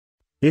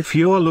If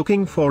you're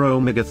looking for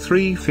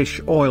omega-3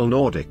 fish oil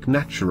Nordic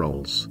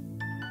naturals,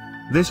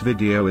 this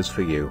video is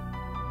for you.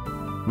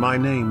 My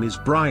name is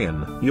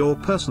Brian, your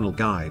personal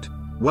guide.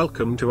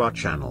 Welcome to our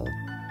channel.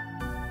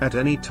 At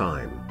any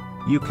time,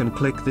 you can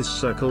click this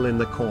circle in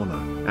the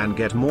corner and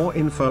get more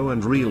info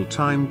and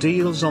real-time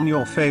deals on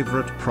your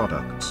favorite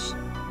products.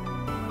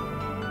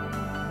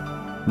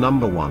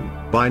 Number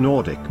 1, by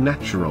Nordic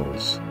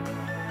Naturals.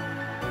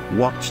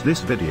 Watch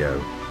this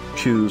video.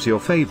 Choose your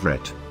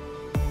favorite.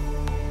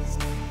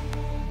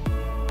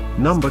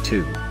 Number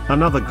 2,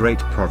 another great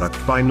product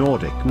by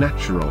Nordic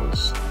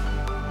Naturals.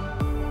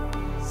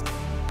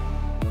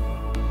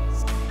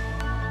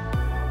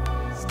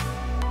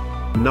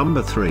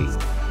 Number 3.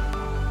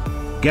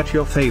 Get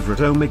your favorite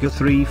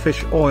omega-3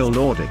 fish oil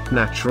Nordic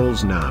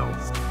Naturals now.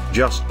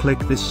 Just click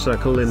this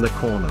circle in the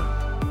corner.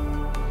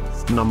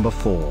 Number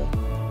 4.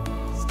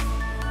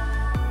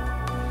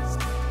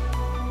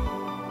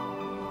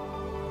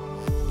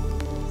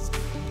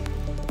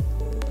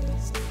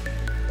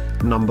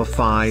 Number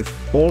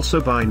 5,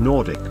 also by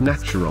Nordic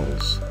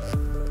Naturals.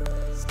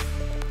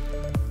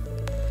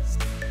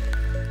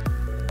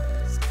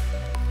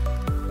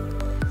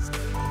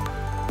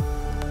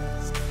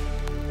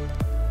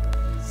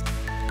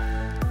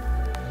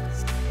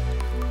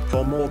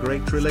 For more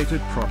great related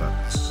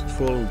products,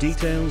 full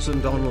details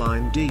and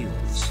online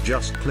deals,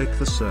 just click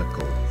the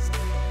circle.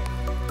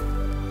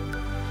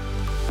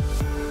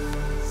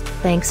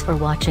 Thanks for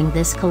watching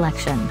this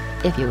collection.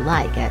 If you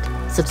like it,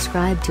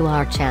 subscribe to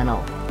our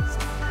channel.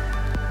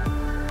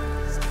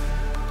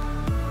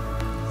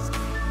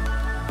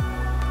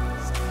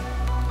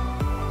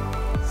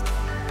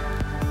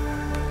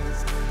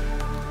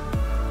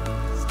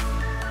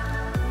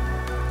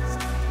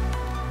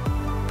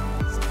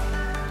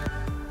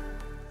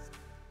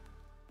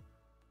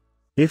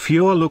 If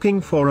you're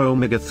looking for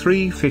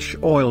omega-3 fish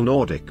oil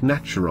Nordic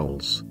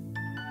naturals,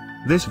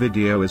 this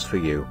video is for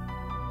you.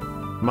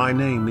 My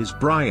name is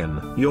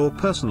Brian, your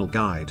personal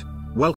guide.